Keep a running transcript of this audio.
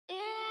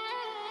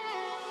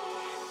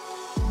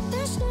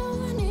There's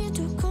no need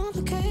to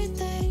complicate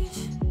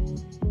things.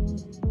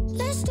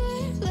 Let's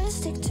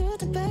stick to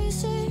the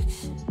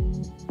basics.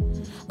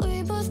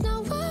 We both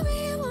know what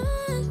we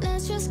want.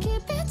 Let's just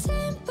keep it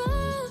simple.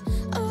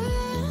 Oh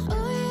yeah,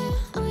 oh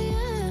yeah, oh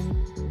yeah.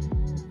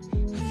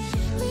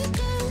 We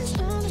dance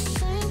on the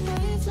same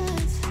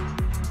wavelength.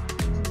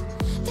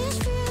 This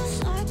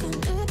feels like a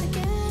new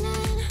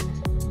beginning.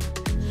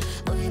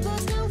 We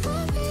both know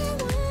what we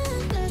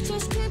want. Let's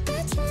just keep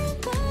it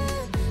simple.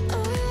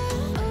 Oh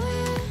yeah, oh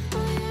yeah,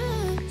 oh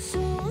yeah. So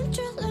won't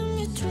you let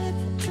me trip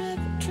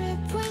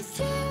with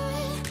you?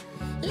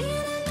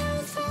 Leading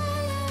out for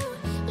you.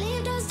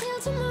 Leave us till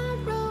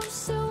tomorrow.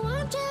 So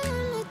won't you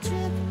let me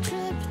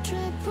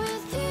trip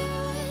with you?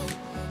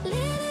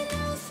 Leading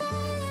out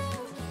for you.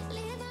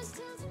 Leave us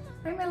till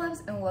tomorrow. Hey my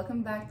loves, and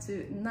welcome back to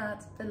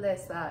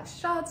Natbelleza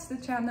Shots, the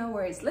channel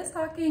where it's less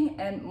talking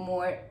and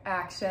more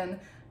action.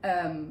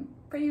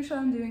 Per usual,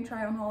 I'm doing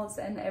try on hauls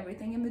and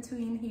everything in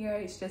between here.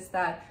 It's just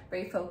that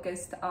very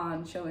focused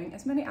on showing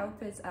as many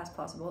outfits as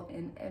possible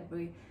in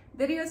every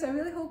video. So I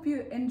really hope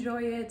you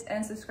enjoy it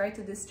and subscribe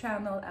to this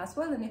channel as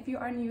well. And if you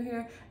are new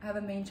here, I have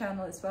a main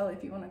channel as well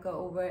if you want to go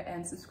over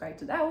and subscribe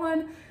to that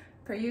one.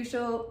 Per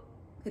usual,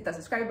 hit that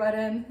subscribe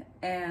button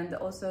and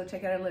also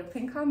check out a little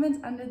pinned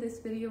comment under this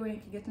video where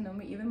you can get to know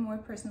me even more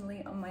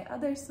personally on my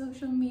other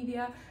social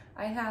media.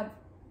 I have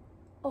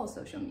all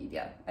social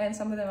media and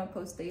some of them I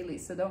post daily,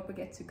 so don't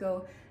forget to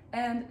go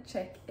and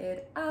check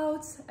it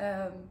out.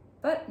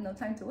 But no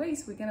time to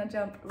waste, we're gonna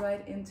jump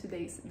right into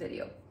today's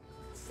video.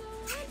 So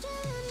won't you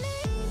let me?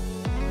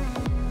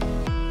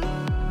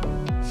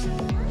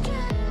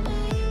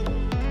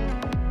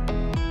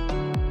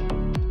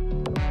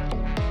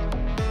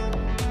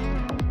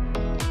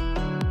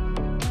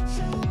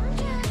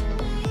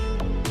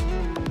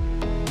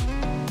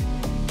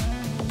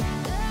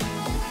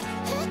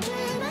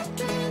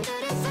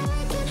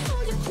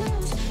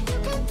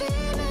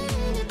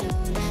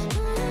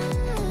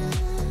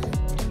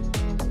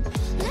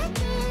 Let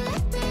me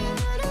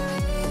run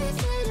away with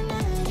you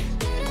tonight.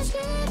 Let us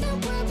leave the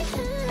world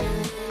behind.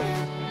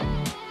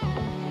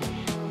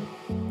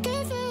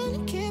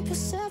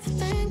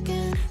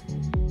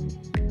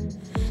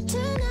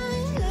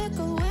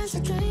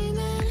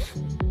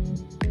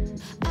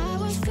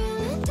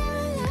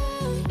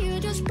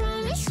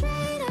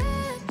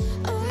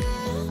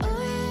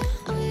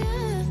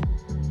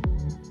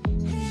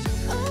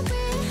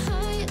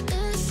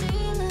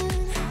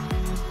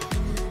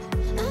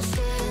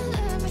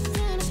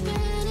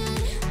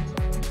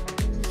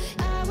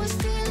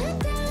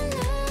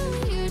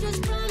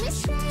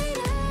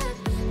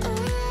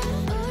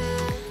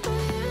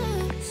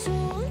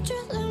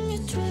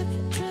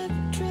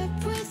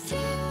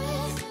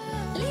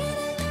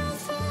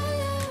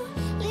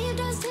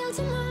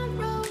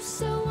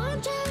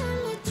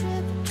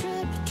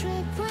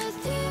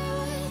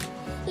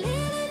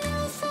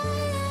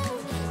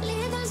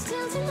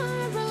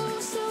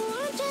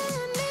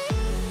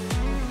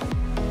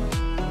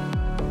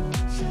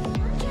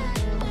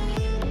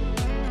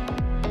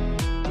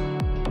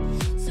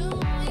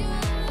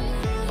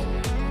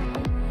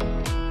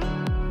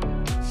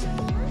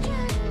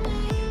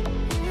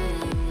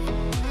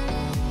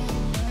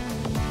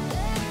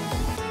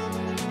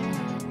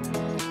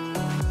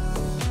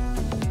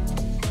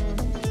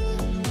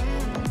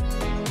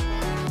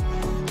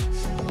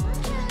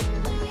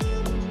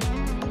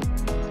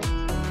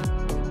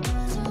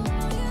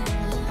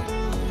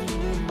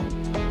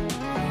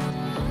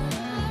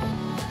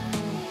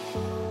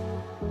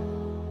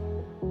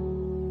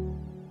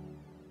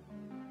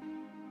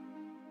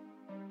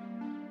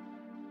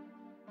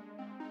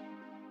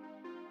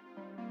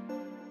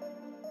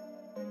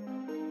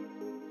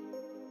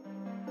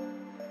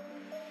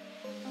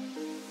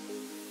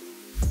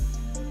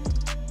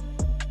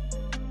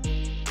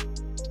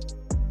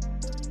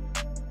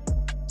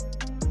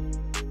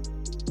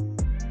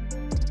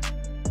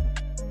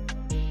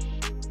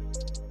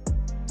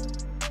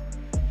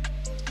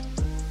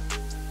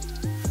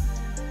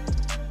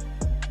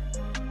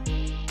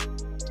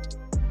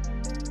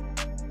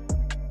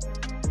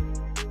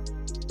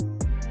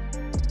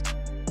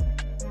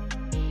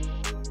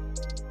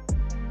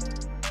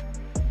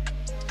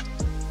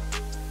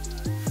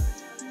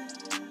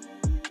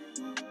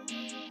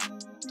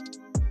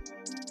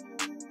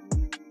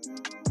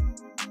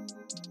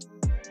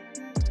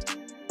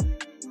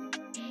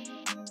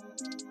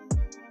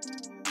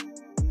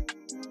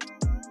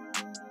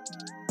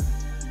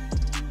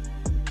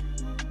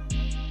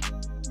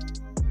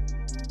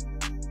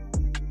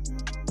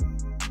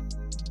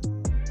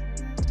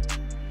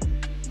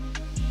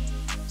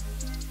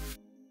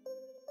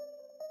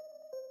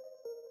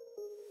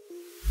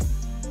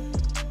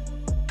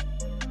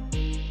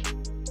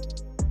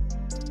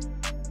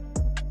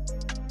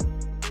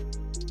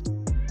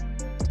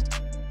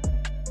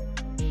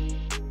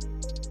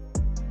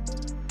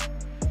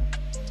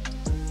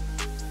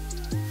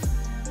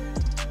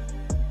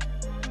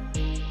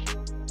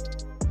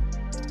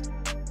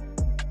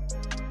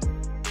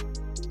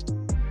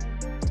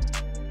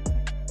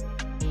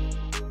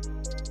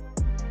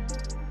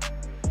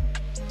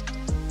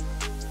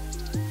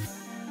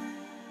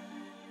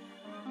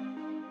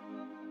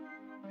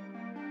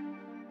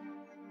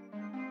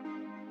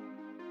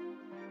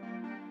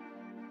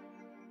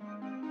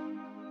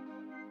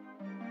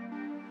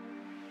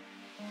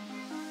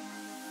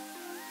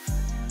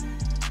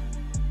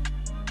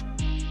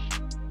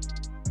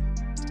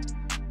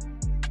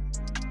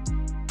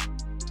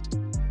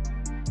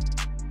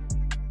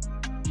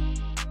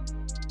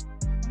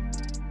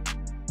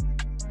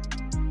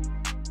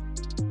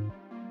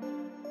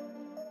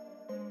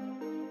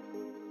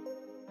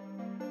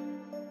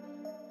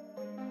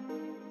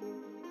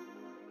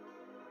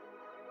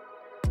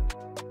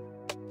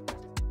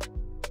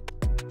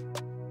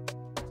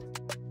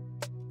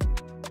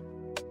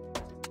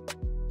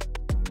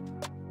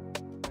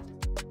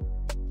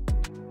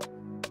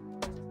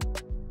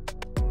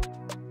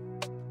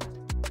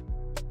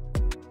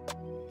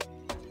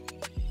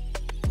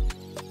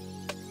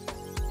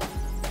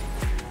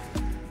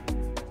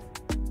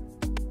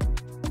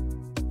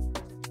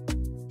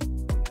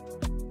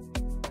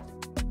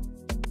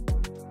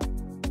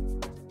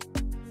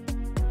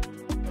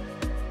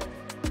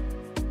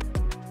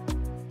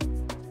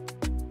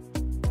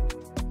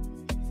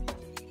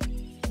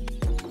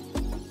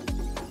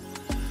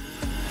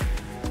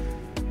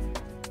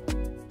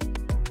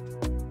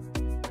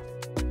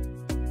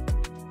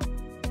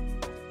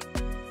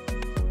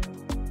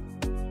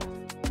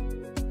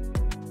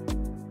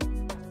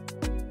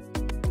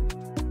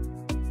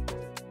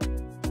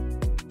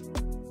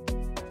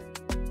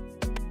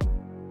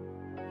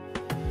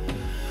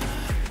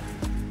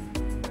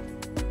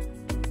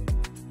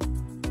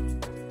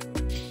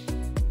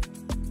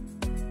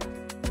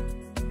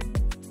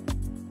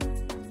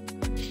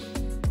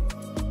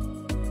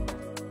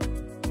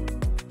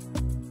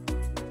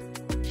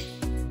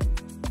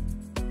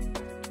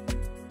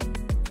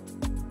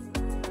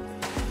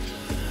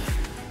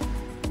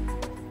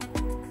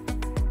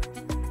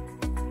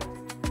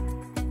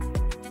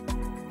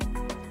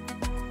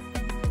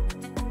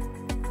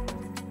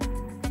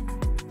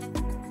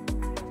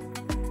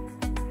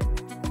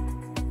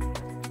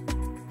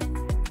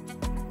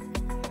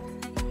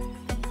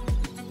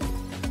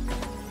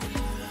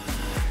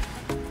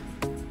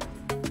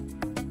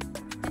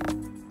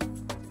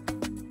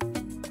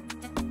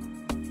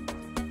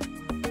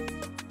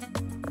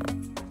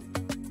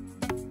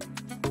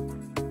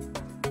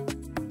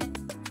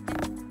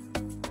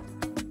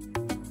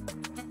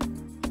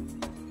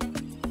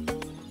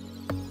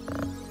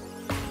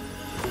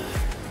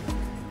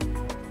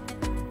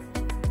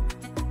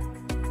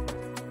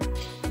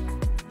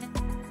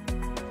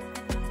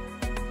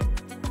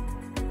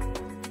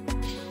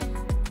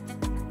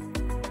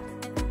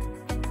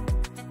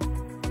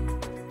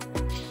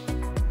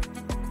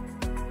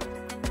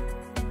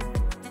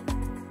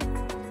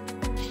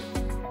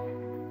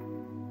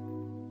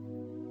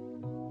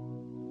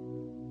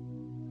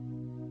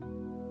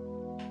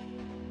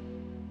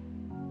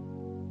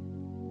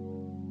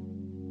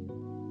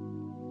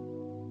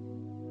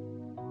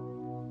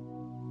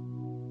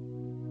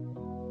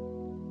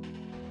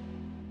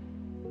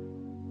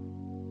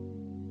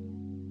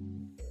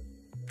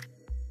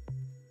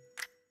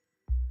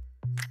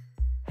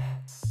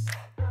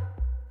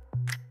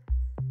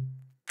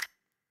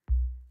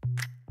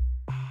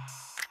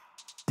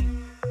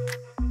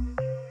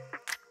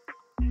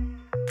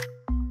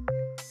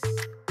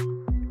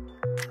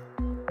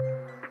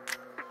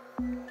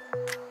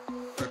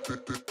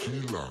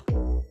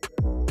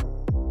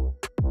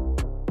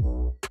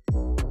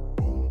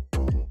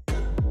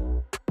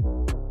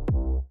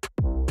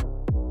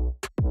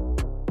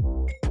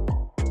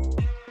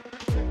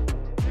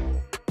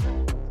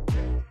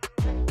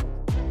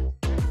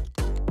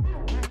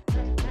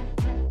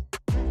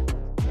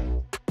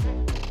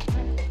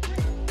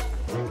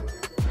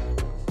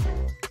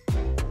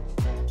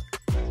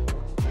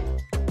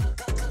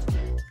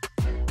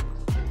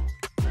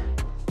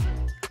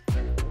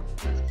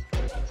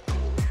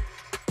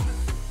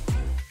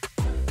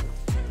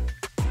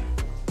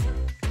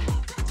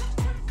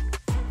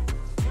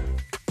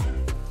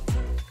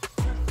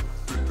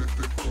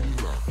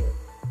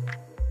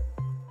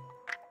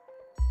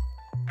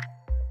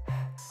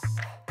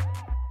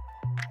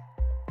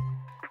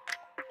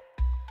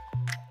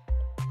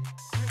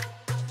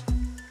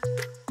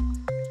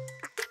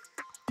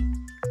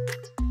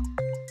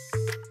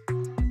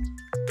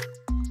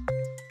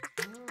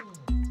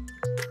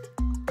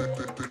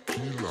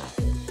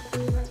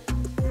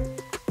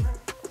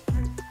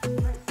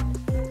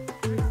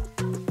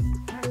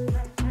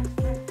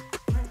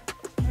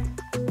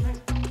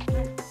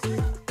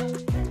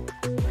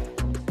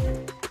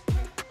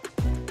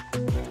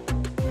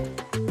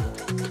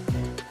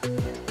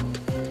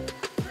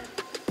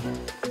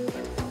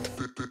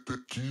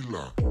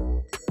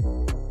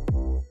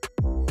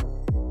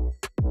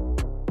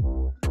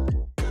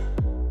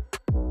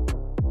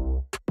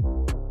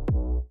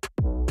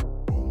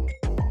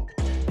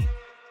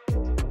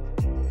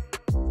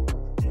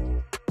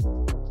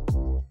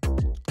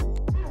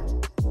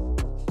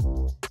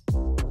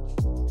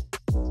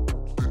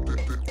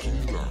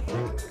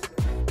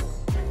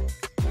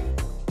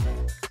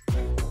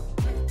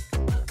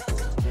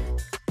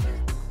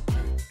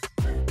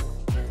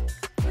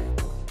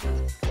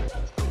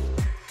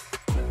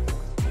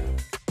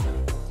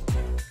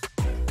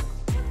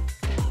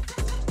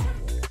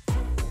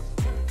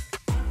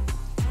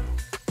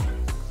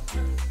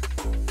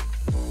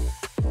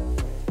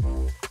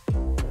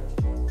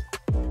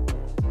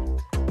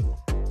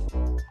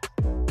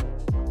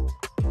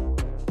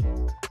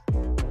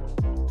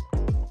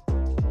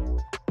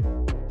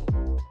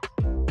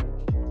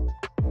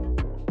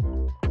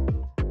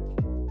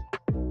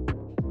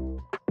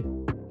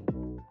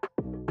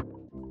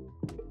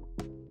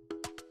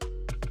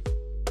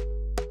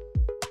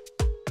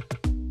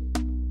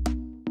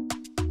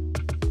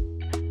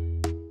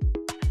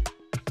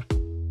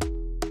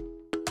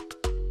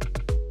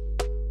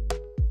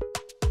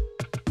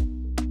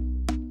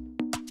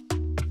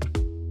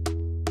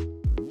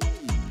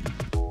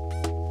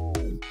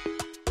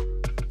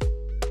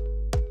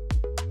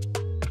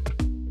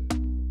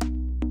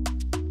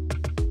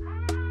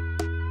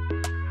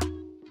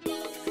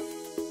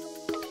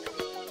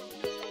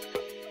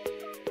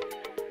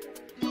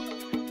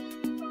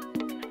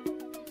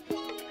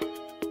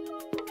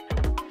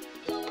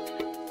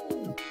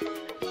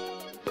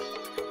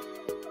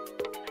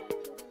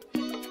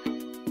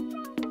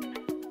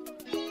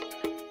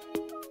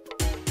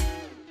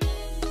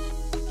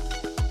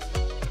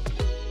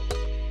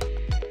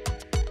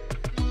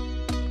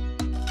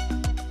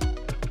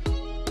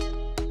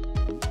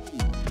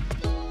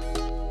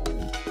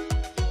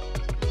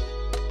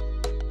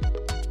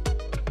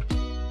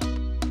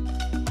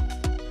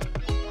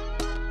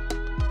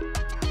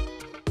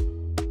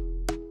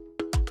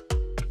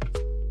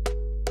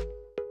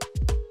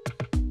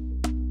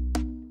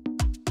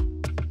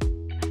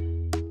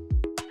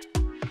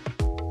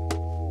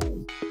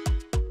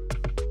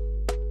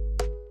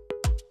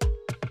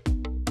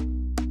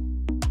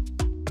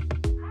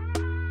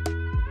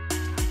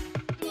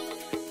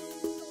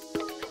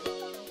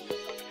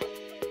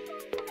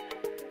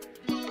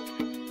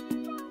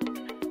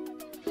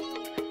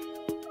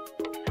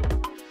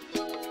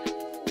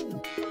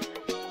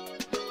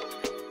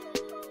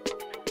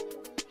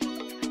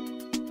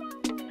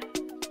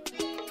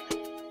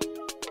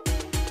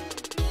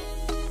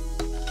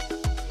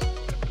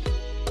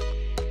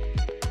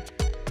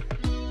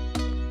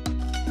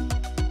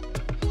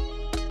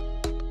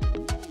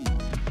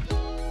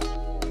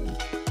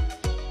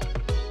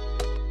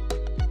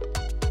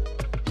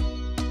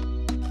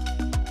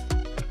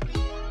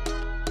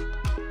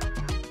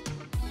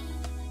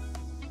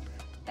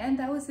 And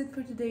that was it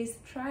for today's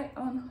try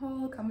on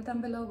haul. Comment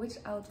down below which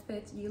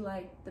outfit you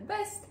like the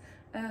best.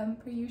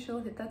 Per usual,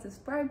 hit that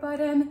subscribe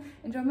button,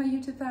 enjoy my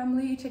YouTube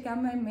family, check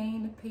out my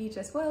main page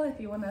as well if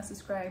you want to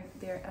subscribe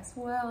there as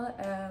well,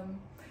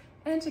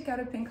 and check out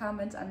a pinned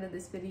comment under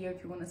this video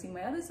if you want to see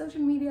my other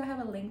social media. I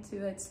have a link to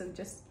it, so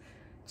just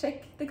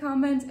check the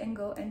comments and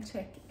go and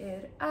check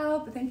it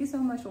out. But thank you so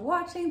much for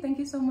watching, thank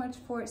you so much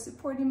for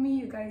supporting me.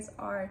 You guys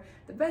are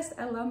the best.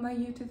 I love my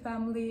YouTube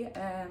family,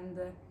 and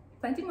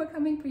plenty more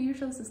coming per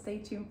usual, so stay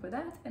tuned for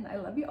that, and I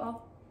love you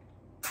all.